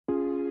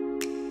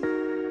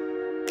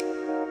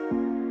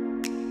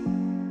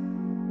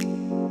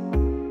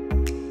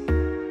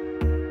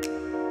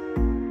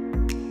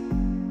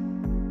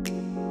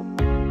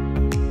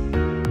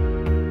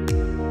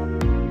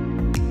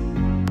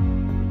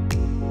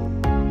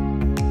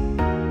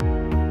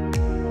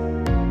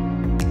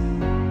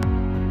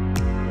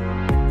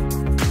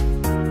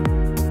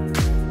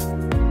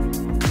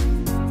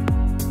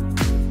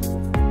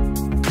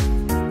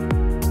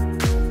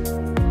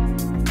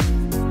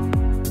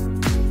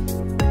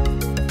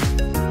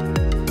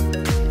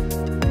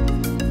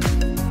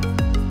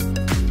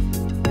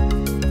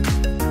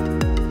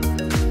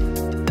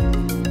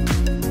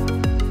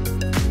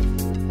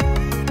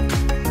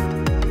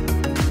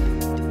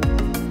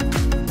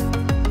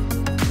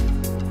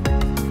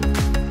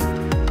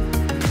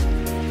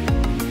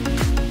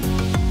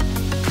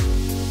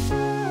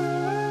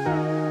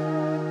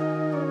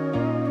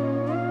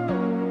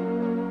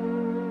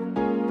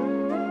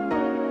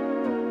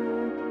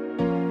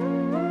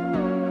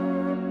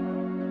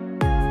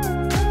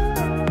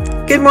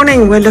Good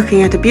morning. We're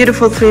looking at a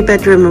beautiful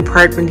 3-bedroom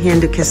apartment here in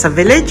Duquesa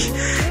Village.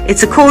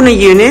 It's a corner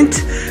unit.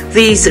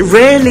 These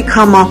rarely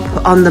come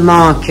up on the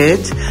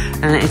market,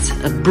 and it's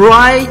a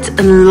bright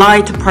and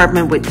light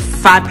apartment with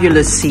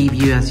fabulous sea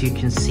view, as you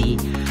can see.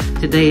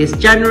 Today is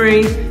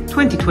January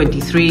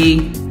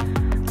 2023,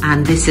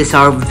 and this is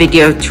our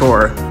video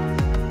tour.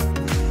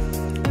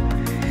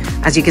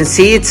 As you can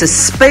see, it's a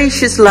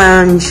spacious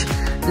lounge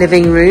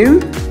living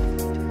room.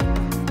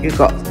 You've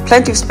got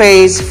plenty of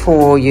space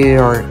for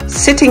your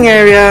sitting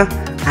area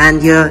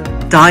and your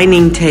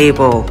dining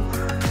table.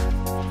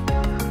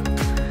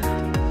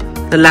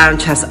 The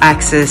lounge has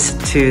access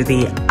to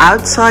the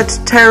outside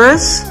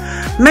terrace.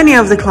 Many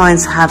of the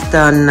clients have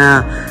done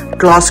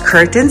glass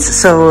curtains,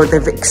 so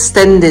they've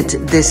extended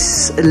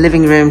this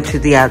living room to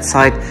the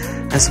outside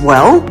as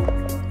well.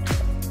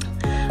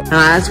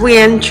 Now, as we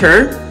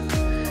enter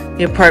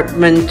the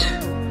apartment,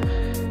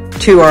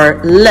 to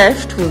our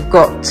left, we've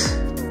got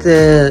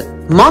the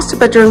master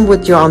bedroom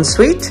with your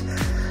ensuite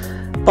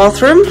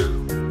bathroom,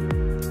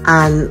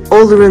 and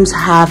all the rooms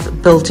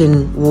have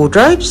built-in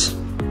wardrobes.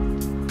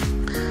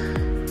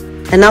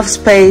 Enough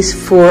space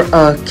for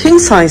a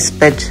king-size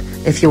bed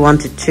if you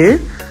wanted to.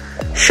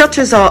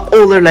 Shutters are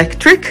all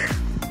electric.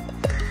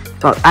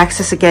 Got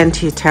access again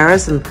to your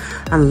terrace, and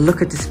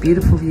look at this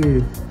beautiful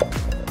view.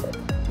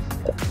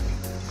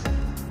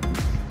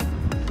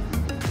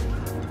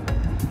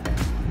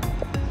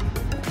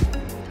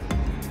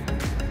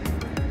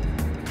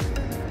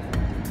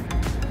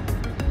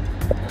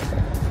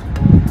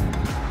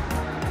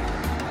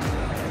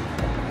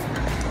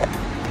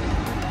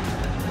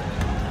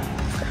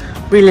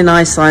 Really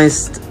nice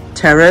sized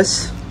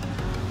terrace.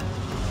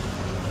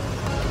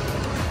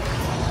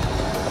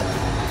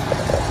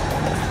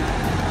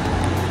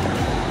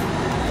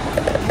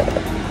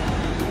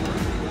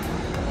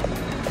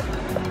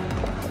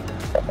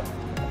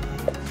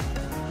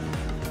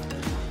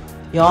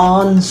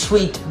 Your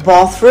ensuite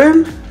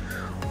bathroom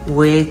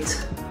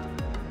with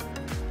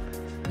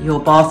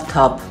your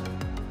bathtub.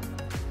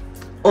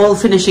 All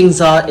finishings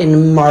are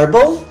in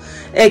marble,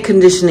 air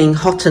conditioning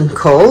hot and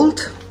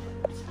cold.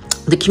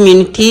 The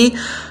community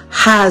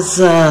has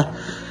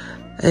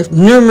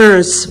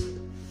numerous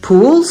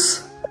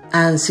pools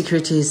and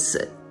securities.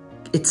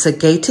 It's a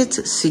gated,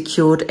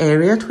 secured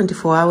area,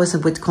 24 hours,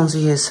 and with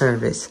concierge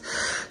service.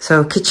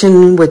 So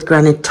kitchen with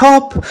granite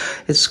top.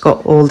 It's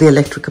got all the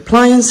electric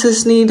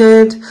appliances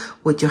needed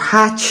with your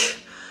hatch.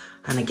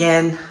 And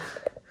again,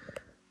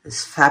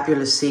 this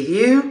fabulous sea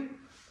view.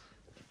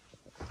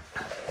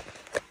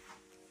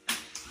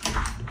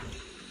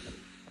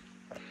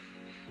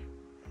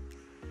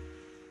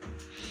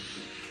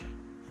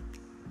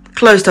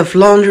 Closed off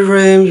laundry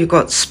room. You've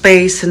got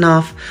space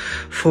enough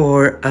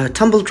for a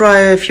tumble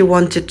dryer if you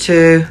wanted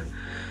to.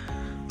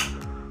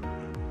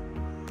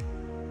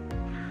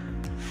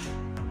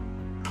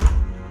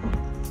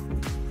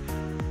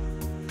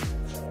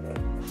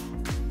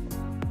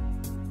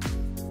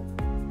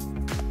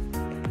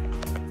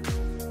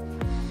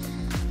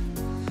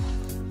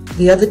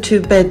 The other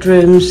 2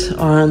 bedrooms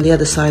are on the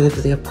other side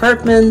of the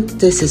apartment.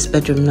 This is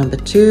bedroom number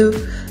 2.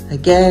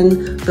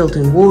 Again,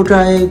 built-in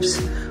wardrobes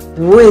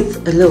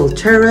with a little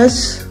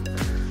terrace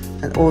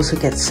that also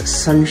gets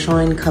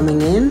sunshine coming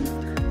in,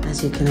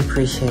 as you can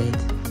appreciate.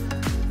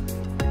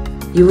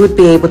 You would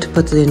be able to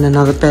put in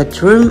another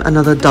bedroom,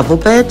 another double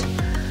bed,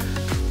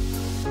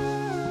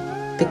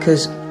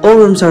 because all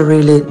rooms are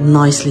really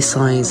nicely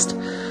sized.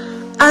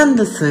 And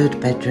the 3rd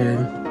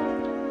bedroom.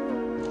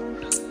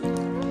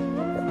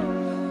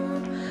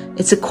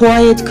 It's a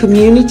quiet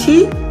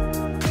community,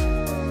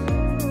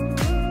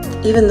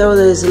 even though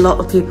there's a lot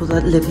of people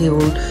that live here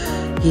all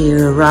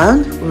year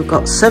around. We've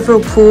got several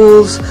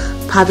pools,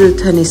 paddle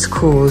tennis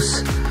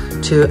courts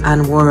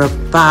and we're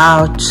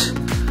about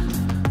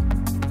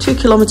 2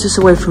 kilometers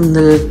away from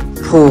the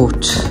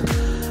port.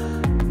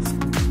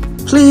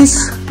 Please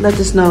let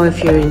us know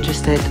if you're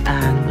interested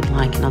and would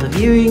like another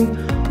viewing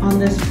on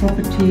this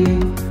property.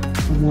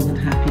 I'm more than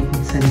happy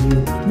to send you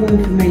more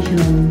information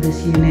on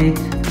this unit.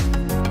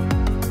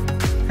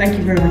 Thank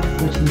you very much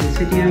for watching this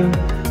video.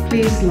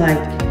 Please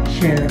like,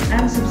 share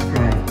and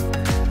subscribe.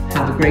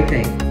 Have a great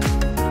day.